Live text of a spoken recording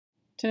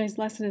Today's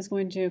lesson is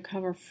going to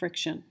cover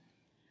friction.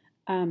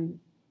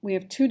 We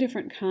have two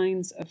different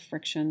kinds of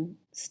friction,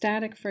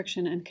 static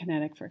friction and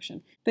kinetic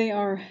friction. They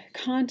are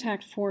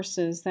contact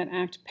forces that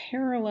act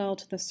parallel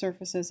to the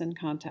surfaces in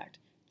contact.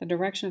 The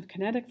direction of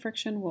kinetic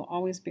friction will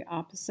always be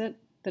opposite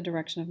the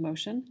direction of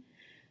motion.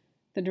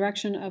 The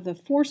direction of the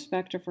force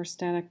vector for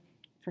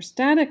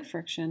static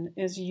friction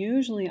is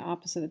usually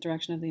opposite the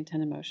direction of the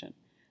intended motion.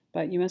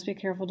 But you must be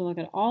careful to look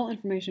at all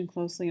information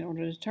closely in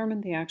order to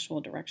determine the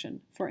actual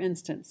direction. For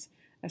instance,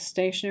 a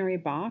stationary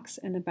box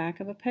in the back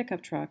of a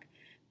pickup truck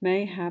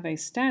may have a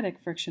static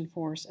friction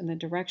force in the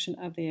direction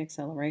of the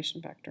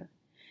acceleration vector.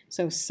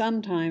 So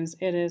sometimes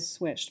it is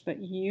switched, but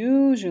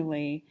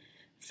usually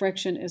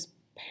friction is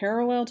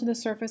parallel to the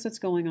surface it's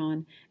going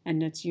on,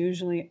 and it's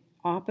usually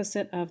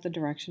opposite of the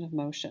direction of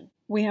motion.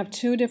 We have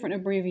two different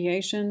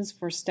abbreviations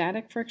for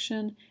static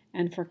friction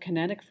and for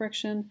kinetic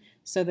friction.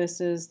 So this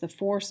is the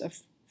force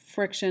of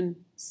friction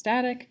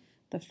static,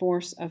 the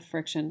force of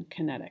friction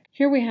kinetic.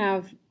 Here we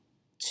have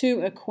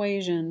two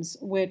equations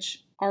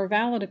which are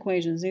valid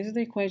equations. These are the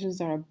equations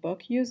that our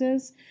book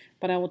uses,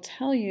 but I will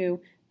tell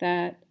you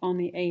that on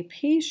the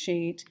AP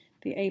sheet,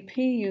 the AP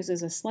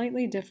uses a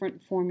slightly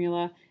different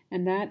formula,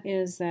 and that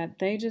is that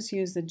they just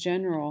use the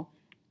general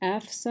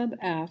F sub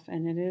F,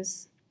 and it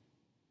is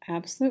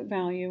absolute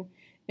value,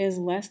 is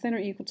less than or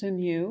equal to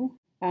mu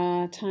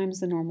times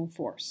the normal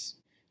force.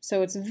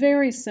 So it's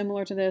very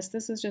similar to this.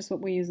 This is just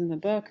what we use in the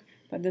book,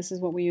 but this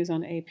is what we use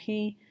on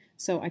AP.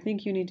 So I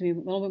think you need to be a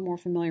little bit more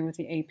familiar with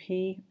the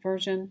AP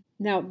version.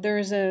 Now,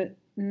 there's a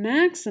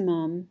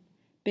maximum,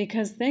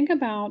 because think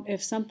about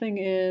if something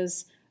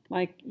is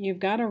like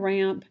you've got a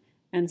ramp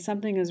and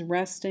something is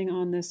resting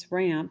on this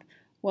ramp.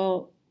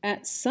 Well,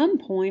 at some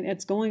point,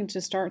 it's going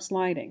to start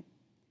sliding.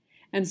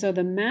 And so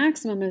the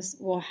maximum is,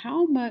 well,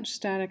 how much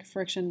static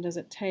friction does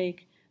it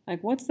take?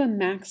 Like, what's the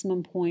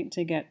maximum point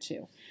to get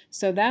to?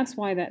 So that's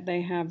why that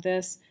they have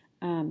this.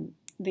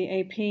 The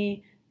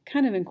AP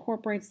kind of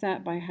incorporates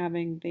that by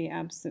having the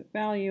absolute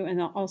value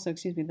and also,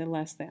 the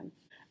less than.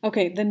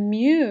 Okay, the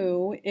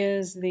mu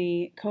is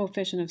the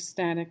coefficient of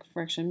static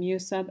friction. Mu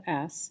sub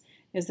s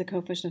is the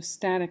coefficient of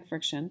static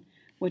friction,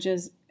 which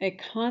is a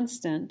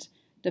constant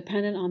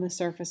dependent on the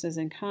surfaces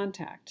in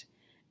contact.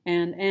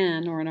 And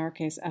n, or in our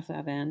case F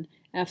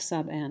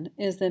sub n,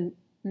 is the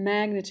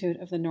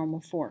magnitude of the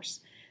normal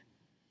force.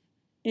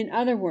 In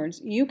other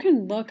words, you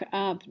can look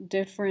up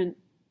different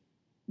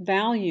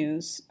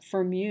values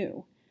for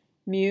mu.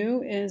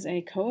 Mu is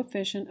a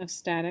coefficient of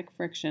static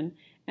friction,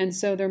 and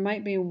so there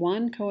might be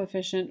one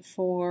coefficient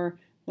for,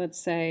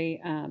 let's say,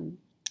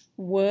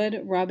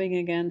 wood rubbing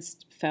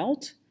against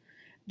felt.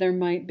 There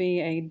might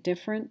be a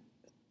different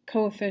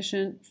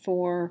coefficient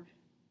for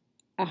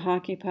a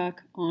hockey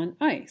puck on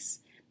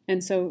ice.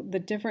 And so the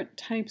different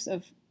types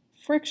of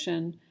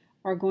friction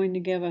are going to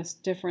give us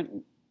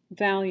different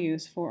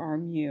values for our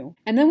mu.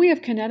 And then we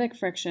have kinetic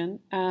friction.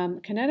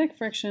 Kinetic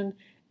friction,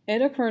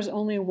 it occurs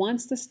only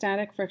once the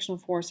static frictional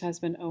force has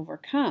been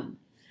overcome.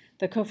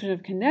 The coefficient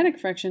of kinetic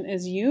friction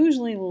is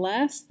usually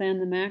less than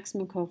the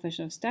maximum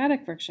coefficient of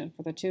static friction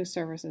for the two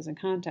surfaces in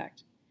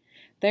contact.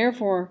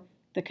 Therefore,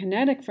 the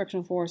kinetic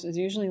frictional force is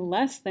usually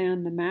less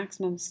than the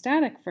maximum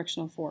static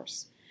frictional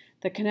force.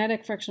 The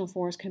kinetic frictional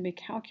force can be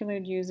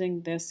calculated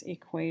using this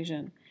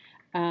equation.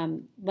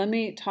 Let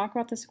me talk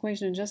about this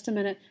equation in just a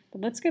minute, but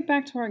let's get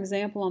back to our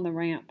example on the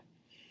ramp.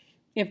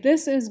 If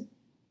this is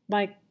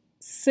like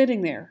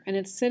sitting there, and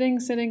it's sitting,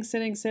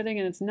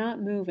 and it's not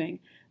moving,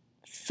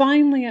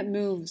 finally it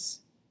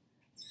moves.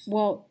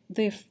 Well,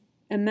 the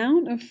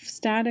amount of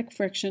static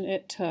friction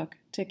it took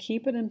to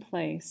keep it in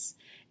place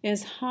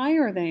is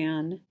higher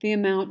than the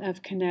amount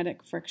of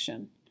kinetic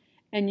friction.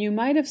 And you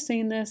might have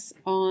seen this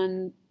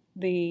on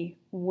the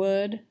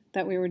wood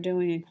that we were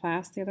doing in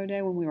class the other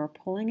day when we were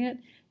pulling it.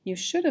 You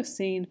should have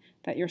seen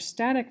that your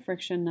static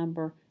friction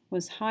number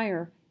was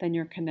higher than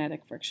your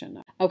kinetic friction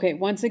number. Okay,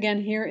 once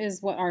again, here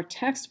is what our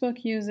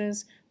textbook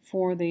uses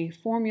for the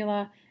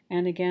formula.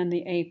 And again,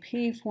 the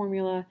AP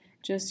formula,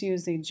 just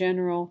use the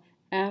general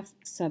F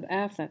sub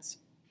F, that's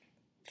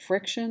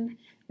friction,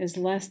 is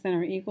less than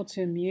or equal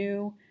to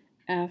mu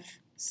F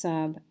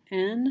sub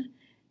n,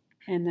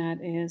 and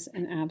that is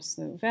an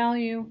absolute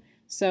value.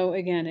 So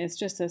again, it's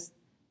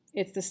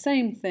the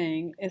same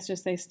thing, it's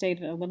just they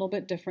state it a little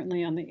bit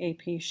differently on the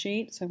AP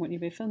sheet, so I want you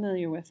to be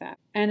familiar with that.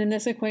 And in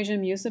this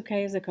equation, mu sub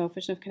k is the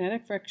coefficient of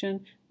kinetic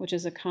friction, which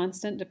is a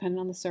constant dependent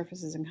on the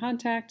surfaces in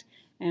contact,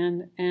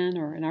 and n,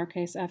 or in our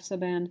case F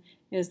sub n,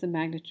 is the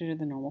magnitude of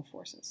the normal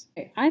forces.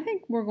 Okay, I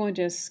think we're going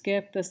to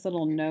skip this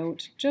little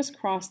note, just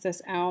cross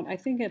this out. I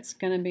think it's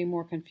going to be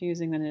more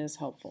confusing than it is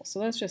helpful, so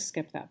let's just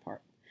skip that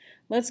part.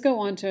 Let's go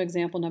on to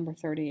example number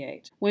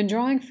 38. When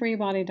drawing free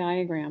body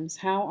diagrams,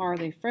 how are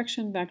the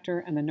friction vector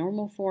and the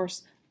normal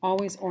force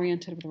always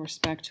oriented with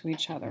respect to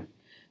each other?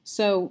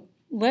 So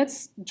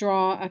let's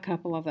draw a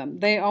couple of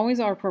them. They always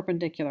are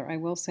perpendicular, I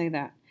will say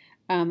that.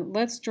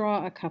 Let's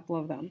draw a couple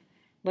of them.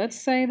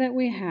 Let's say that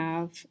we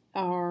have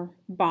our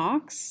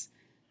box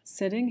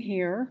sitting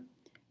here,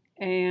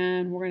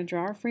 and we're going to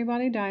draw our free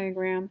body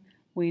diagram.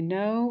 we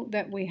know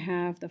that we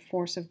have the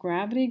force of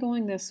gravity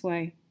going this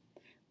way.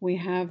 We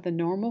have the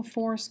normal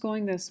force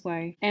going this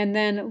way. And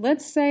then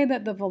let's say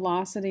that the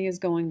velocity is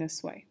going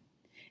this way.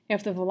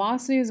 If the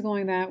velocity is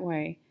going that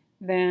way,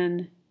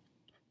 then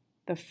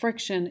the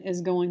friction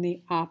is going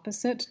the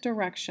opposite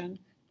direction,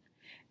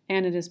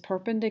 and it is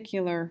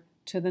perpendicular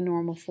to the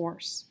normal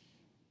force.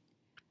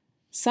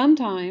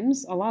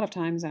 Sometimes, a lot of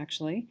times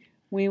actually,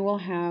 we will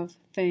have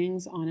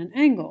things on an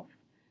angle.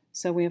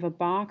 So we have a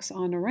box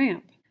on a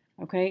ramp.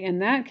 Okay, in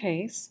that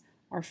case,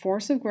 our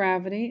force of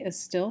gravity is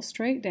still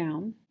straight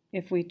down.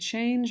 If we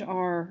change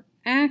our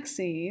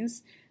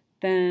axes,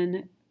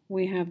 then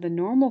we have the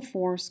normal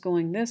force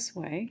going this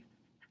way.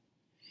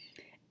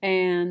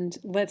 And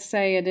let's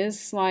say it is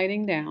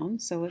sliding down,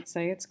 so let's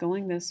say it's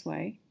going this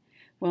way.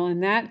 Well, in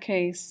that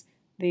case,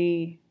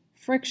 the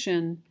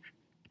friction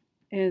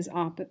is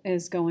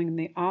going in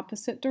the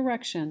opposite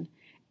direction.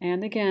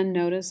 And again,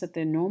 notice that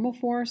the normal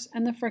force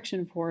and the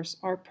friction force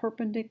are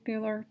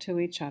perpendicular to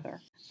each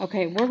other.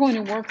 Okay, we're going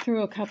to work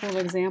through a couple of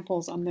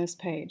examples on this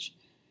page.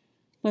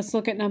 Let's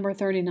look at number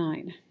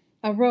 39.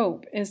 A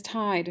rope is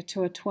tied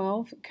to a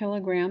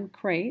 12-kilogram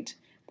crate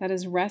that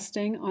is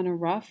resting on a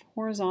rough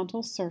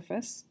horizontal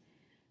surface.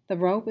 The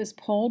rope is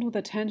pulled with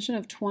a tension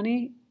of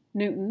 20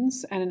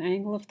 newtons at an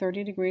angle of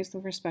 30 degrees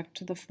with respect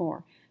to the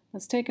floor.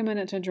 Let's take a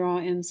minute to draw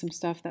in some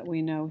stuff that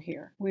we know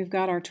here. We've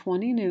got our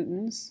 20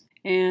 newtons,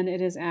 and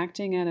it is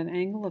acting at an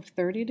angle of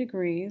 30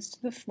 degrees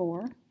to the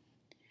floor.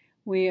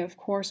 Of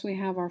course, we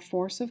have our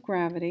force of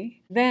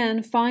gravity.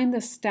 Then find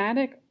the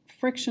static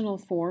frictional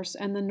force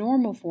and the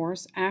normal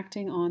force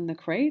acting on the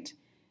crate.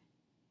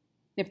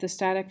 If the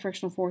static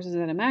frictional force is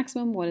at a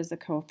maximum, what is the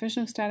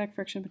coefficient of static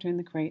friction between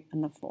the crate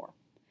and the floor?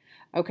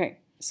 Okay,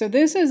 so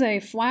this is a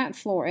flat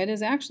floor. It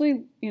is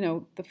actually,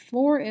 the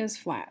floor is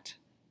flat.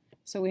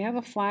 So we have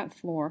a flat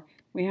floor.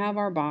 We have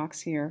our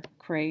box here,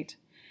 crate.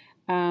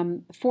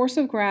 Force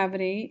of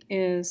gravity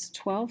is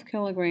 12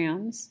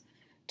 kilograms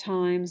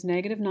times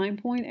negative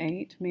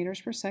 9.8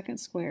 meters per second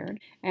squared.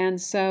 And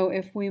so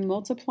if we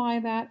multiply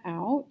that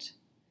out,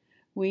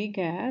 we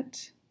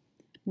get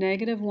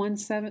negative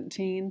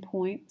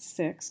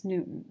 117.6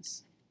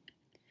 newtons.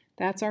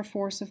 That's our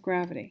force of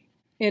gravity.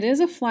 It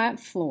is a flat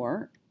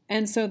floor,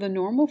 and so the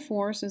normal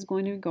force is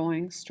going to be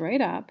going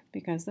straight up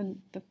because the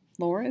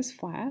floor is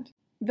flat.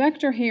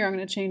 Vector here, I'm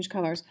going to change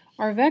colors.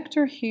 Our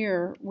vector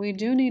here, we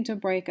do need to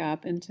break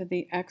up into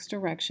the x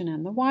direction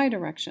and the y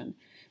direction.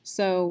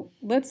 So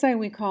let's say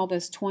we call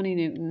this 20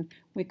 Newton.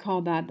 We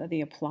call that the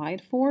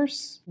applied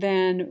force.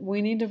 Then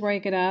we need to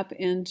break it up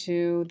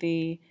into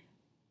the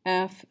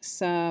F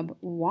sub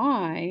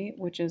y,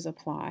 which is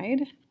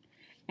applied,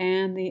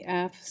 and the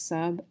F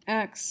sub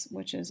x,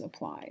 which is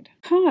applied.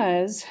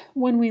 Because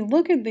when we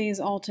look at these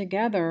all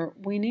together,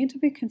 we need to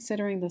be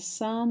considering the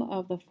sum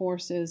of the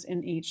forces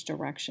in each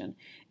direction.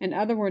 In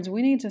other words,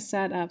 we need to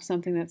set up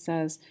something that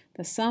says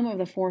the sum of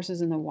the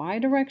forces in the y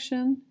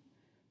direction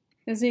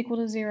is equal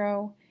to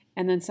 0,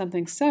 and then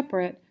something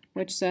separate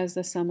which says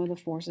the sum of the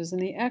forces in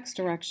the x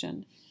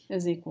direction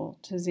is equal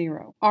to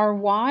 0. Our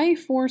y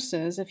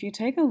forces, if you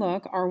take a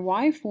look, our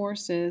y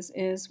forces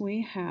is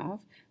we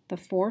have the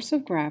force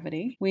of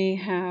gravity, we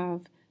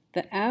have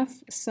the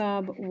F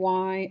sub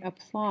y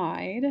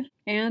applied,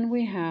 and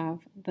we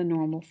have the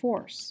normal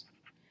force.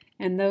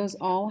 And those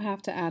all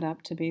have to add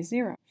up to be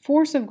 0.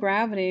 Force of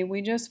gravity,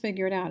 we just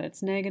figured out,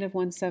 it's negative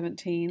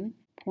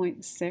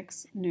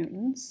 117.6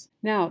 newtons.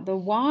 Now, the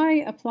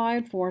y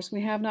applied force,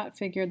 we have not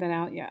figured that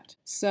out yet.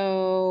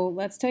 So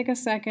let's take a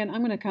second. I'm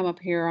going to come up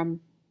here.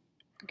 I'm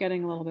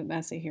getting a little bit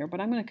messy here, but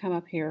I'm going to come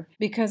up here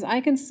because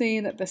I can see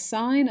that the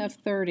sine of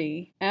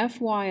 30,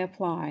 Fy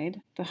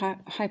applied, the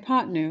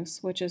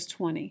hypotenuse, which is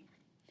 20.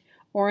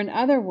 Or in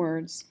other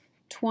words,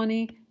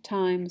 20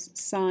 times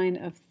sine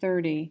of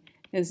 30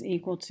 is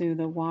equal to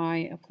the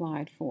y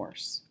applied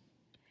force.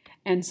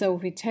 And so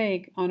if we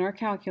take, on our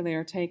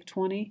calculator, take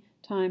 20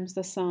 times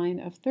the sine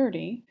of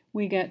 30,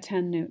 we get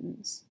 10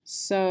 newtons.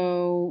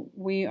 So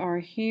we are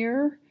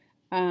here.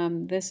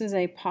 This is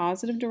a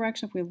positive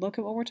direction. If we look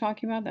at what we're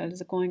talking about, that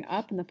is going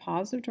up in the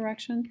positive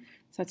direction.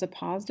 So that's a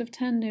positive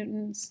 10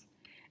 newtons.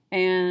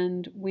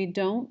 And we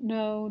don't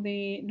know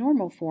the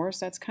normal force.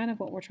 That's kind of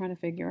what we're trying to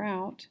figure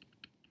out.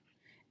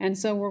 And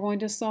so we're going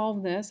to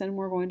solve this, and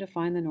we're going to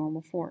find the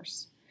normal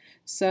force.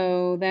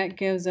 So that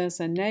gives us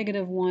a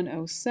negative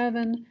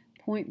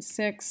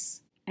 107.6.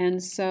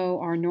 And so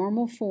our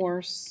normal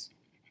force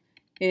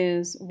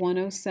is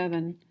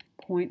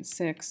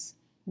 107.6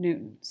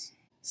 newtons.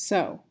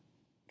 So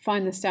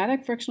find the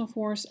static frictional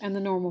force and the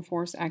normal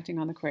force acting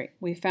on the crate.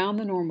 We found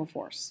the normal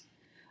force.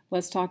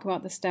 Let's talk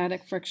about the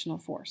static frictional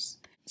force.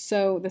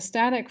 So the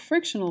static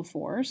frictional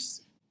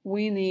force,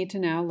 we need to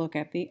now look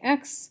at the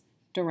x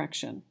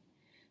direction.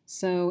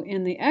 So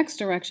in the x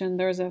direction,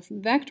 there's a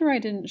vector I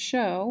didn't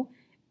show,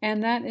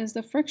 and that is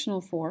the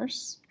frictional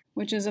force,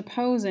 which is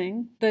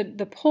opposing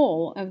the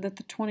pull of the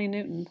 20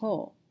 Newton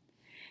pull.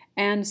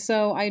 And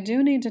so I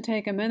do need to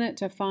take a minute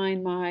to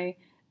find my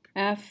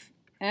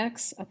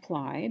Fx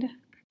applied.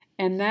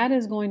 And that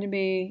is going to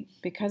be,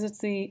 because it's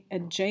the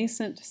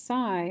adjacent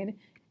side,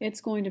 it's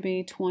going to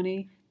be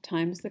 20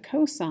 times the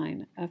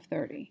cosine of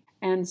 30.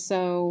 And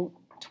so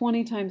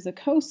 20 times the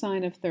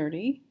cosine of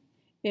 30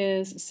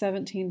 is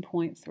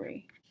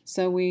 17.3.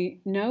 So we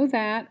know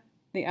that.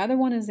 The other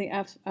one is the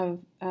F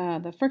of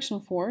the frictional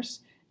force,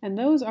 and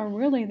those are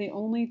really the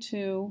only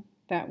two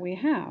that we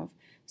have.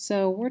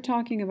 So we're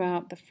talking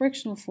about the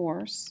frictional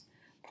force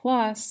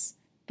plus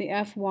the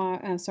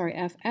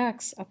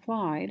Fx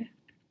applied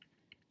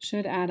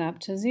should add up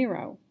to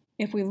 0.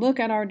 If we look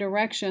at our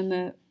direction,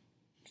 the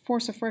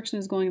force of friction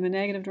is going in the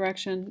negative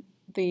direction,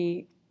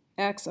 the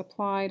x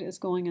applied is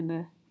going in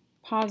the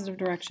positive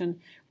direction.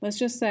 Let's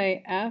just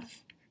say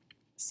F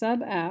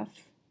sub F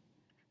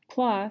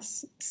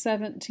plus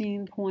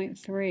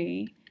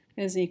 17.3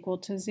 is equal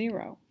to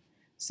 0.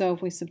 So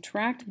if we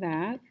subtract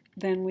that,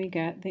 then we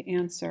get the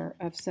answer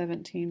of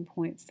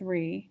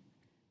 17.3,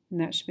 and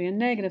that should be a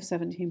negative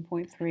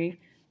 17.3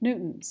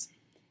 newtons.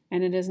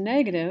 And it is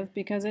negative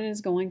because it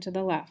is going to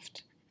the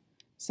left.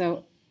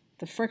 So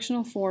the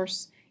frictional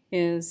force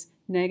is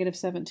negative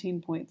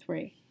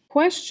 17.3.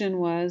 Question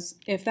was,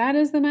 if that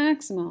is the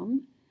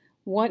maximum,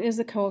 what is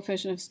the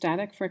coefficient of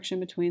static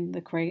friction between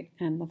the crate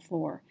and the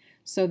floor?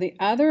 So the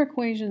other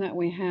equation that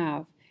we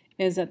have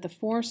is that the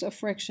force of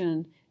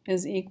friction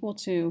is equal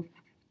to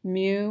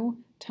mu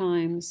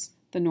times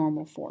the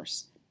normal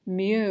force.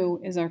 Mu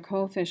is our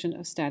coefficient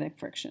of static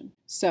friction.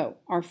 So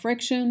our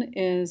friction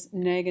is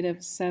negative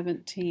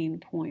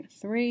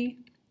 17.3.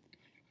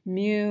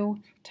 Mu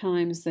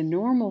times the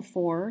normal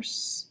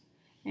force,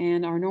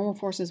 and our normal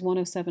force is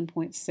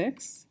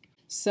 107.6.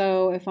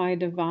 So if I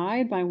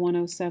divide by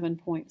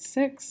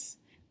 107.6,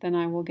 then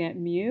I will get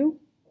mu.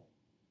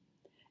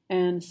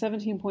 And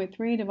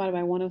 17.3 divided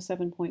by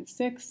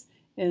 107.6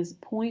 is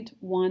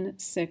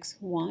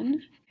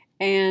 0.161.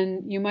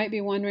 And you might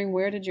be wondering,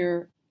 where did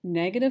your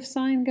negative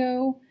sign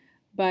go?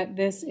 But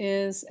this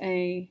is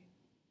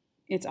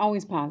it's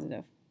always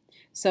positive.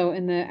 So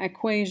in the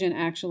equation,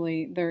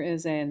 actually, there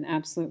is an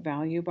absolute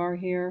value bar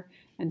here.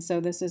 And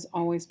so this is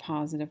always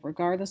positive.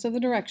 Regardless of the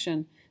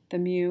direction, the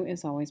mu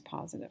is always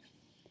positive.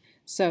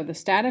 So the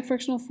static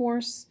frictional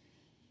force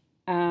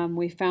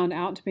we found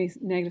out to be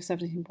negative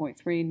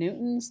 17.3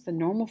 newtons. The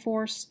normal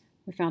force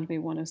we found to be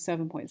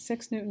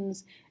 107.6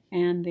 newtons.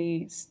 And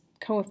the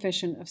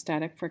coefficient of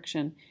static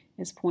friction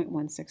is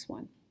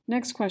 0.161.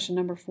 Next question,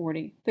 number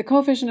 40. The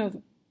coefficient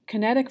of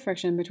kinetic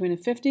friction between a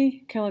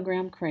 50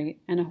 kilogram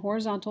crate and a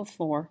horizontal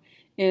floor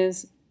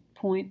is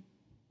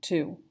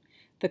 0.2.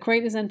 The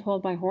crate is then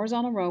pulled by a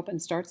horizontal rope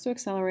and starts to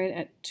accelerate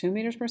at 2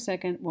 meters per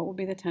second. What will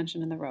be the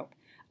tension in the rope?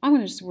 I'm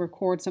going to just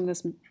record some of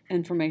this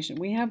information.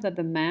 We have that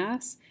the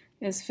mass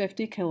is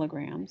 50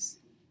 kilograms.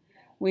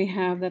 We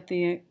have that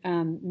the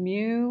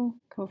mu,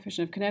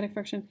 coefficient of kinetic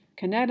friction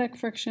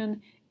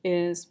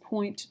is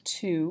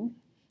 0.2.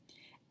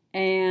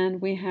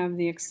 And we have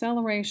the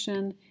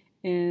acceleration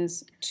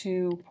is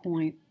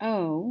 2.0.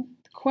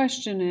 The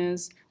question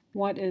is,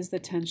 what is the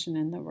tension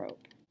in the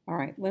rope? All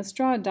right, let's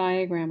draw a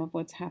diagram of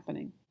what's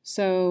happening.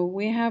 So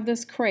we have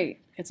this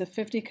crate. It's a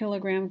 50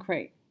 kilogram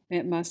crate.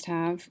 It must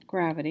have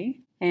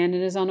gravity, and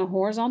it is on a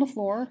horizontal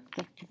floor.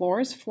 The floor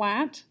is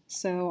flat,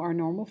 so our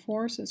normal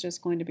force is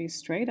just going to be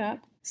straight up,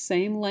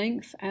 same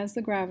length as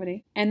the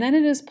gravity. And then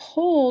it is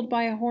pulled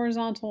by a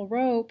horizontal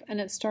rope, and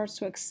it starts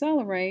to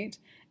accelerate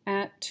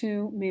at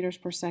 2 meters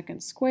per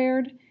second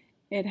squared.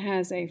 It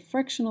has a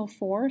frictional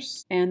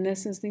force, and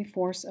this is the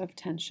force of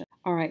tension.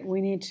 All right,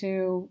 we need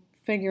to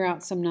figure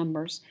out some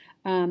numbers.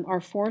 Our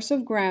force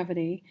of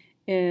gravity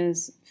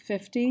is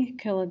 50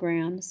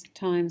 kilograms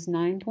times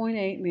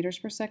 9.8 meters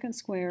per second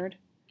squared,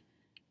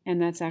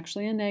 and that's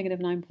actually a negative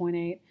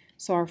 9.8.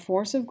 So our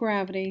force of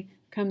gravity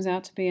comes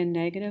out to be a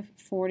negative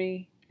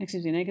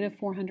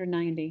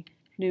 490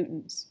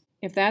 newtons.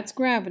 If that's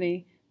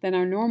gravity, then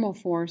our normal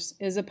force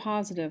is a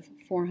positive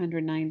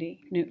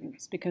 490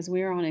 newtons because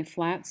we are on a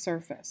flat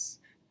surface.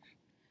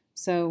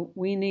 So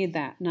we need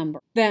that number.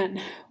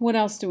 Then, what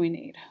else do we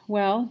need?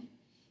 Well,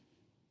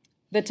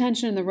 the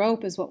tension in the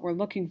rope is what we're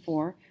looking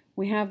for.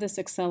 We have this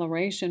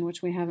acceleration,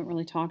 which we haven't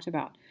really talked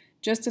about.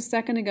 Just a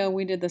second ago,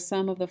 we did the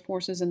sum of the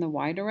forces in the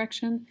y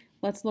direction.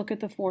 Let's look at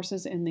the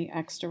forces in the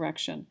x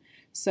direction.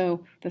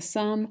 So the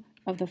sum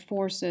of the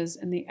forces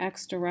in the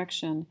x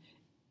direction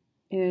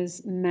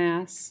is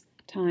mass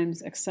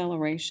times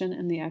acceleration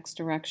in the x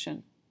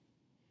direction.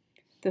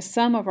 The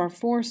sum of our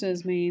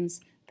forces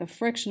means the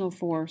frictional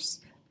force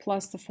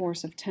plus the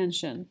force of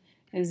tension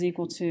is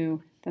equal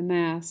to the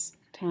mass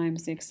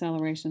times the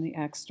acceleration in the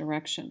x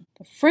direction.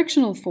 The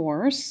frictional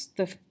force,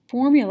 the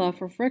formula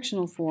for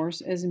frictional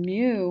force is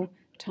mu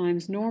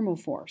times normal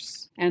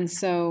force. And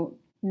so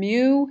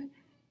mu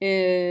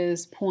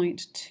is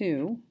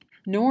 0.2,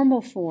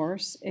 normal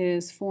force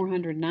is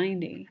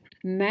 490,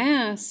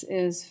 mass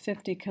is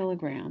 50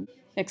 kilograms,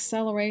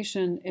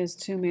 acceleration is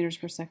 2 meters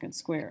per second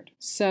squared.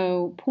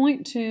 So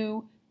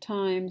 0.2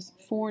 times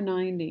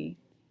 490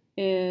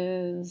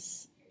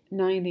 is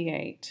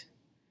 98.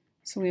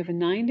 So we have a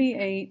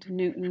 98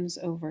 newtons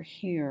over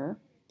here,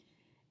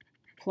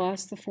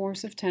 plus the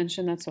force of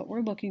tension, that's what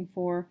we're looking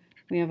for.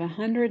 We have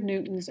 100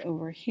 newtons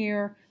over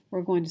here,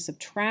 we're going to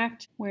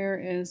subtract. Where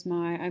is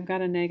I've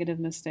got a negative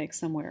mistake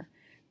somewhere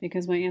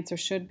because my answer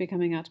should be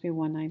coming out to be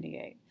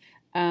 198.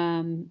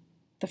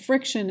 The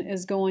friction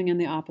is going in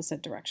the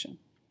opposite direction.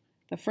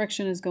 The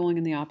friction is going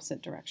in the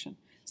opposite direction.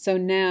 So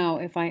now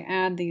if I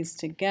add these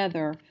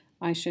together,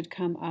 I should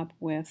come up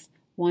with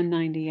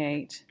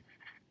 198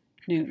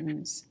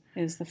 newtons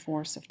is the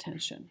force of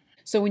tension.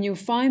 So when you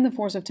find the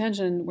force of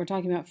tension, we're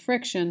talking about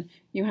friction,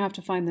 you have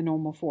to find the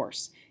normal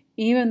force.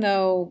 Even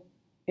though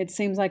it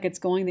seems like it's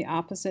going the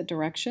opposite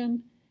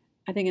direction,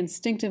 I think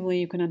instinctively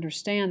you can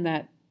understand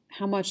that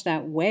how much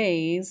that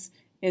weighs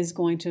is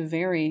going to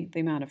vary the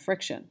amount of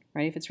friction,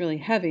 right? If it's really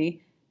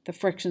heavy, the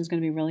friction is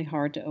going to be really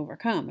hard to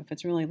overcome. If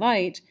it's really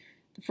light,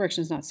 the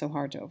friction is not so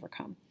hard to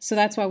overcome. So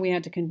that's why we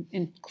had to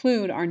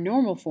include our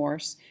normal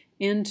force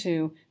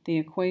into the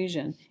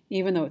equation,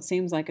 even though it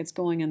seems like it's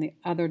going in the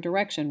other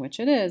direction, which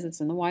it is. It's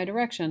in the y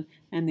direction,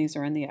 and these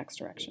are in the x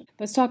direction.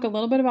 Let's talk a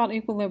little bit about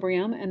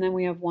equilibrium, and then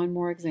we have one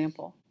more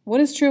example.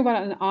 What is true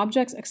about an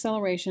object's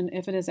acceleration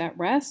if it is at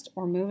rest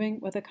or moving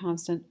with a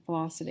constant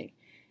velocity?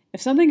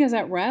 If something is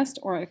at rest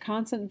or at a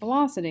constant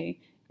velocity,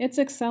 its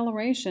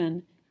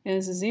acceleration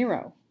is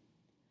 0.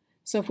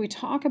 So if we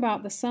talk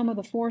about the sum of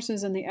the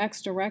forces in the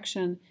x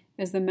direction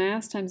is the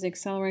mass times the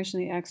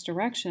acceleration in the x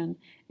direction,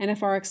 and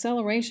if our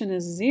acceleration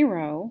is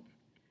 0,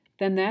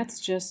 then that's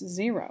just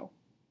 0.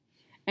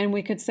 And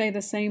we could say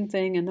the same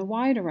thing in the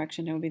y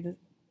direction. It would be the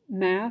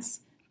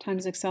mass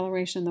times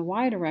acceleration in the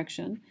y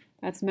direction.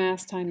 That's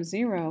mass times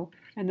 0,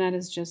 and that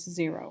is just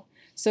 0.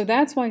 So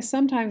that's why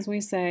sometimes we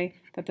say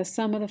that the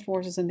sum of the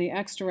forces in the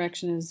x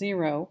direction is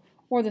 0,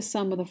 or the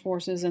sum of the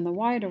forces in the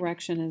y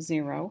direction is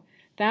 0.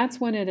 That's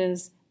when it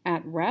is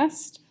at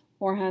rest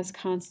or has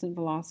constant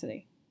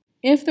velocity.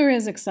 If there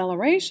is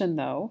acceleration,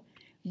 though,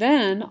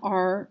 then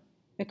our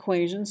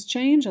equations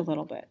change a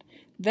little bit.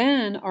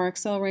 Then our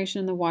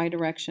acceleration in the y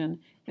direction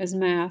is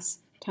mass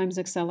times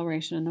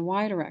acceleration in the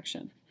y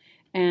direction.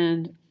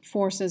 And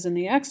forces in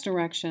the x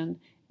direction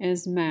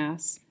is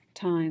mass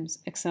times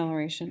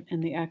acceleration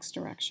in the x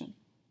direction.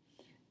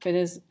 If it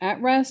is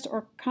at rest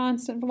or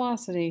constant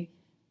velocity,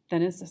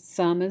 then its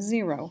sum is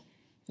 0.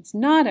 If it's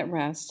not at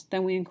rest,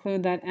 then we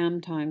include that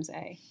m times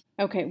a.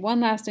 Okay, one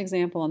last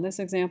example, and this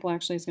example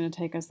actually is going to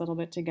take us a little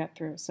bit to get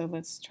through, so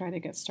let's try to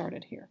get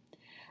started here.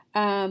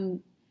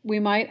 We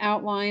might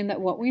outline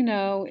that what we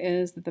know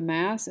is that the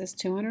mass is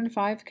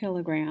 205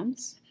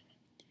 kilograms,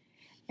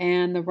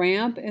 and the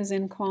ramp is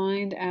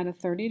inclined at a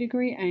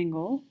 30-degree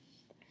angle,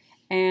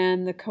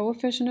 and the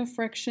coefficient of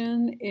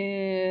friction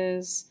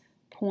is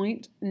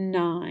 0.9,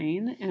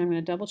 and I'm going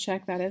to double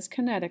check that is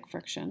kinetic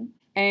friction,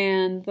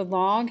 and the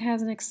log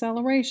has an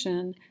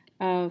acceleration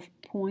of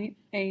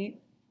 0.8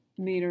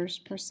 meters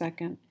per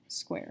second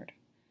squared.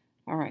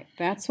 All right,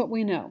 that's what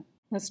we know.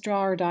 Let's draw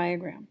our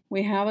diagram.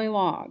 We have a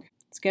log.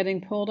 It's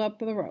getting pulled up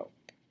the rope,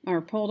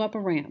 or pulled up a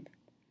ramp,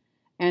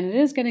 and it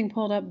is getting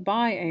pulled up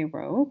by a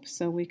rope,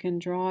 so we can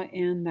draw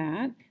in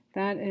that.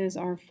 That is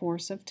our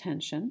force of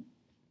tension.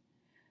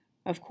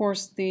 Of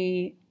course,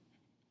 the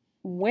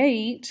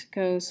weight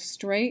goes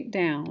straight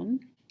down,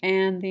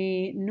 and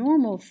the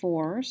normal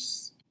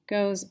force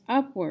goes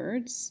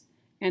upwards,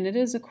 and it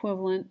is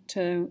equivalent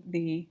to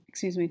the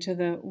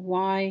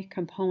y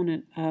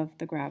component of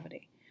the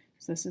gravity.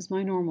 So this is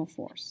my normal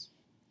force.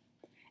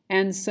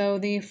 And so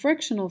the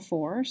frictional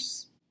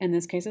force, in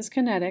this case is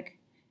kinetic,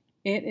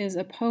 it is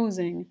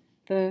opposing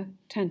the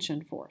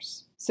tension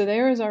force. So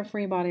there is our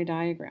free body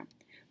diagram.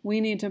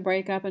 We need to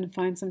break up and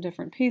find some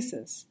different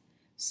pieces.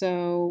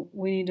 So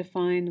we need to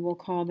find, we'll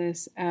call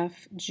this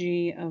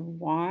Fg of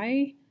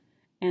y,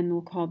 and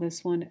we'll call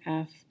this one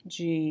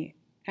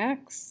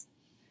Fgx.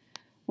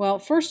 Well,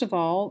 first of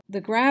all,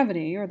 the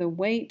gravity, or the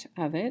weight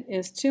of it,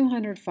 is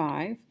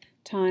 205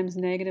 times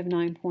negative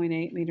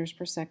 9.8 meters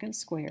per second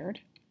squared.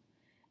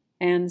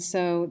 And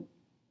so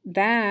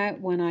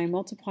that, when I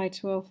multiply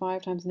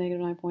 205 times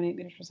negative 9.8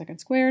 meters per second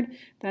squared,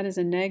 that is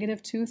a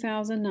negative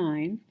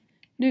 2009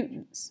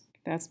 newtons.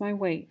 That's my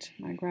weight,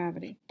 my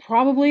gravity.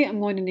 Probably I'm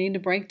going to need to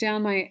break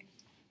down my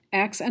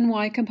x and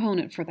y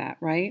component for that,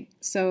 right?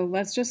 So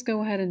let's just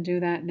go ahead and do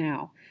that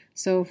now.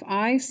 So if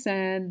I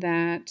said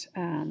that,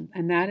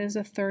 and that is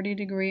a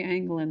 30-degree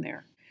angle in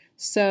there.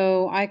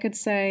 So I could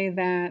say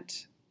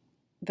that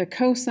the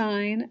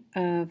cosine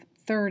of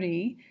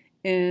 30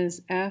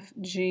 is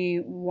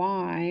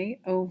Fgy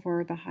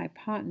over the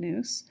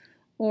hypotenuse,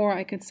 or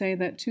I could say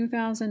that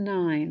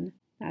 2009,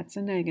 that's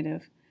a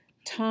negative,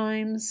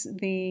 times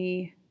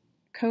the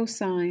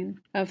cosine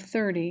of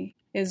 30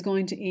 is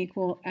going to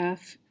equal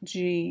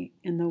Fg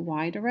in the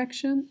y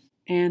direction,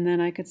 and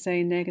then I could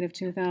say negative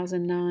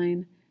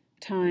 2009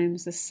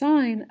 times the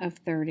sine of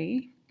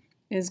 30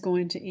 is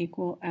going to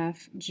equal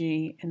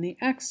Fg in the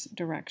x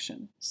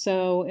direction.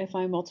 So if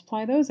I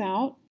multiply those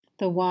out,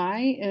 the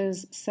y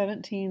is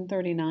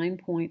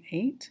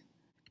 1739.8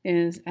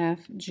 is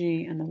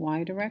Fg in the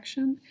y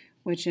direction,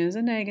 which is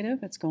a negative,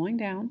 it's going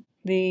down.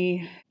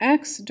 The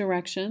x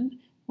direction,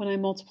 when I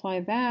multiply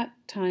that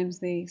times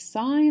the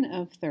sine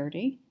of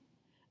 30,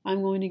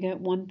 I'm going to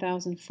get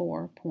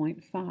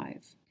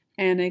 1004.5.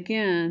 And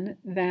again,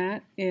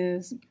 that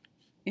is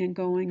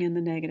going in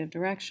the negative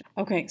direction.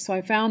 Okay, so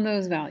I found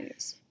those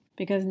values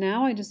because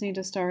now I just need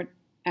to start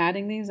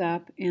adding these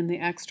up in the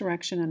x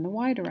direction and the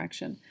y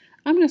direction.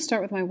 I'm going to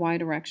start with my y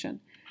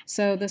direction.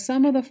 So the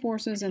sum of the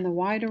forces in the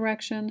y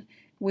direction,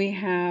 we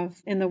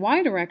have in the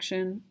y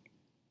direction,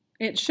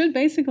 it should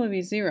basically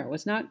be 0.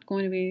 It's not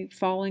going to be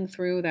falling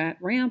through that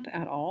ramp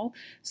at all,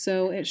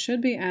 so it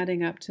should be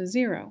adding up to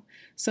 0.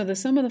 So the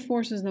sum of the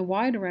forces in the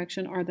y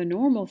direction are the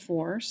normal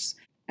force,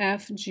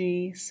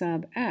 Fg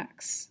sub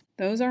x.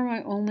 Those are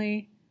my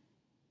only,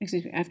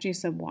 Fg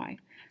sub y.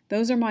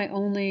 Those are my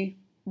only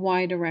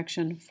y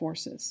direction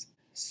forces.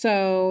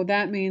 So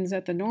that means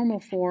that the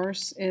normal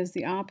force is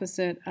the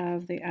opposite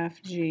of the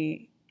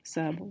Fg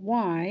sub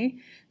y.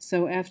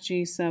 So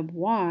Fg sub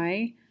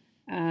y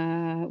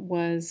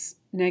was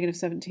negative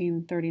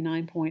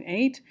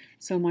 1739.8.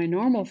 So my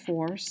normal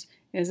force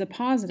is a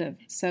positive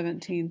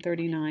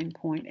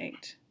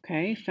 1739.8.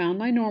 Okay, found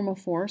my normal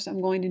force.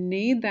 I'm going to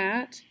need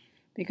that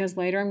because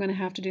later I'm going to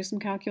have to do some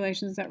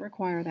calculations that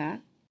require that.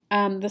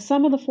 The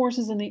sum of the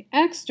forces in the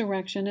x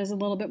direction is a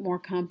little bit more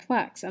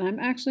complex, and I'm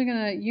actually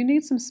you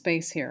need some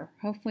space here.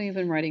 Hopefully you've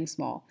been writing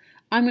small.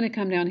 I'm going to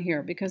come down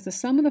here because the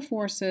sum of the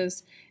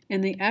forces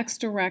in the x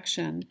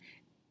direction,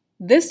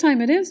 this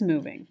time it is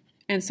moving.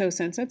 And so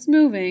since it's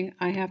moving,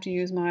 I have to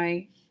use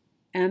my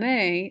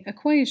MA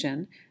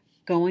equation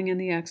going in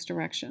the x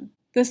direction.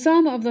 The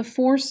sum of the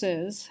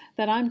forces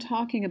that I'm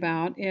talking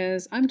about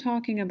is, I'm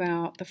talking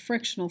about the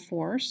frictional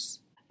force.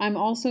 I'm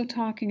also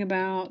talking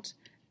about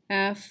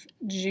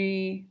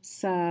Fg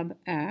sub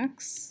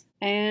x,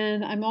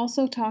 and I'm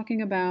also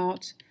talking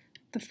about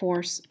the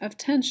force of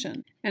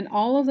tension. And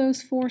all of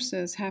those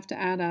forces have to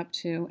add up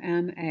to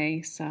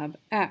Ma sub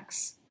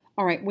x.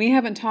 All right, we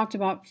haven't talked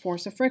about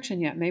force of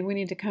friction yet. Maybe we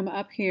need to come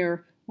up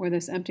here where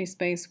this empty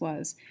space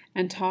was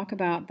and talk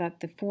about that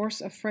the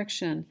force of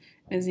friction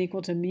is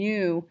equal to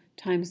mu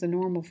times the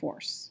normal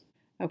force.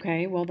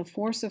 Okay, well the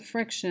force of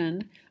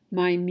friction,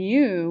 my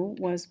mu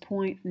was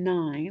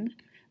 0.9.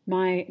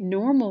 My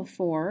normal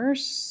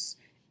force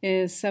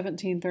is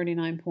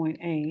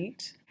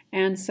 1739.8.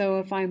 And so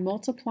if I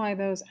multiply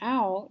those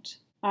out,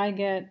 I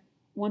get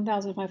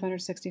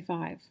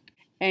 1,565.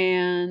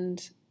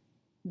 And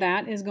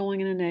that is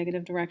going in a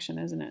negative direction,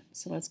 isn't it?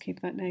 So let's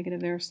keep that negative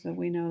there so that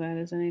we know that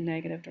is in a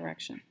negative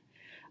direction.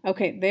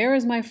 Okay, there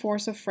is my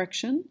force of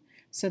friction.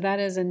 So that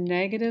is a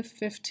negative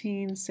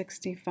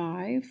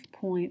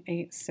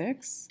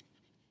 1565.86.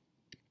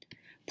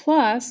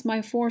 Plus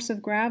my force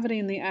of gravity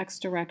in the x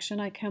direction.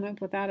 I came up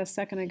with that a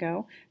second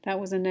ago. That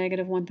was a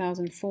negative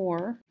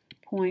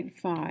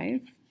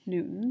 1004.5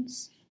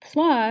 newtons.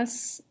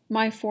 Plus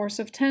my force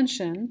of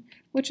tension,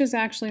 which is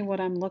actually what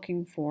I'm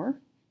looking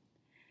for.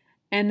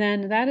 And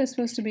then that is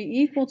supposed to be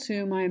equal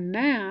to my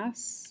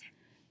mass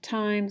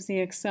times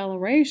the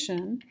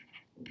acceleration.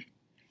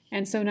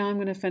 And so now I'm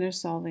going to finish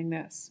solving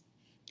this.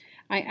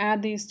 I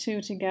add these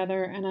two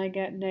together and I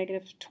get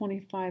negative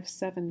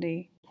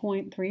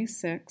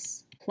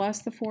 2570.36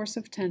 plus the force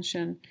of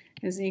tension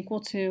is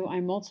equal to, I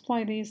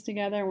multiply these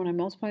together. When I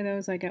multiply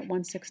those, I get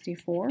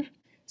 164.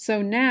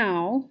 So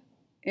now,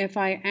 if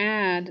I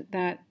add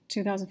that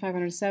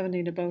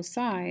 2,570 to both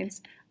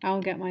sides,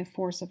 I'll get my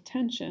force of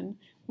tension,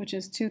 which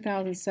is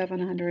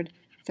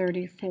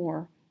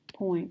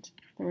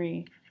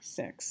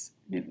 2,734.36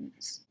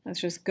 newtons.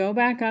 Let's just go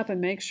back up and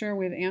make sure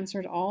we've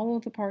answered all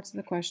of the parts of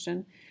the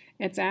question.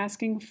 It's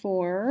asking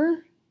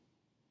for,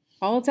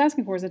 all it's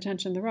asking for is the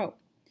tension of the rope.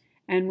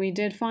 And we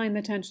did find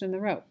the tension in the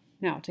rope.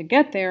 Now, to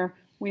get there,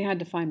 we had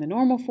to find the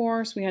normal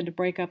force, we had to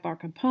break up our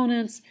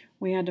components,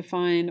 we had to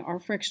find our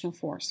frictional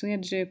force. So we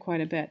had to do quite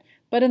a bit.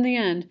 But in the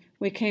end,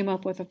 we came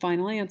up with a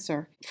final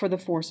answer for the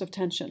force of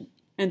tension.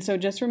 And so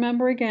just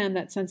remember again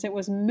that since it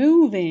was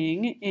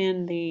moving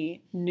in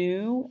the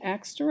new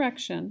x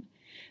direction,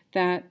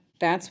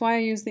 that's why I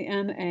use the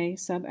Ma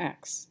sub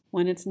x.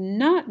 When it's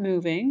not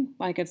moving,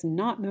 like it's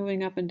not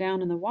moving up and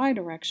down in the y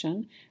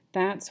direction,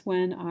 that's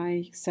when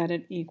I set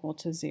it equal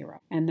to 0.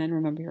 And then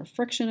remember your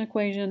friction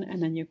equation,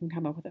 and then you can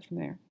come up with it from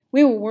there.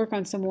 We will work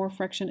on some more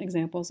friction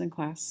examples in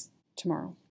class tomorrow.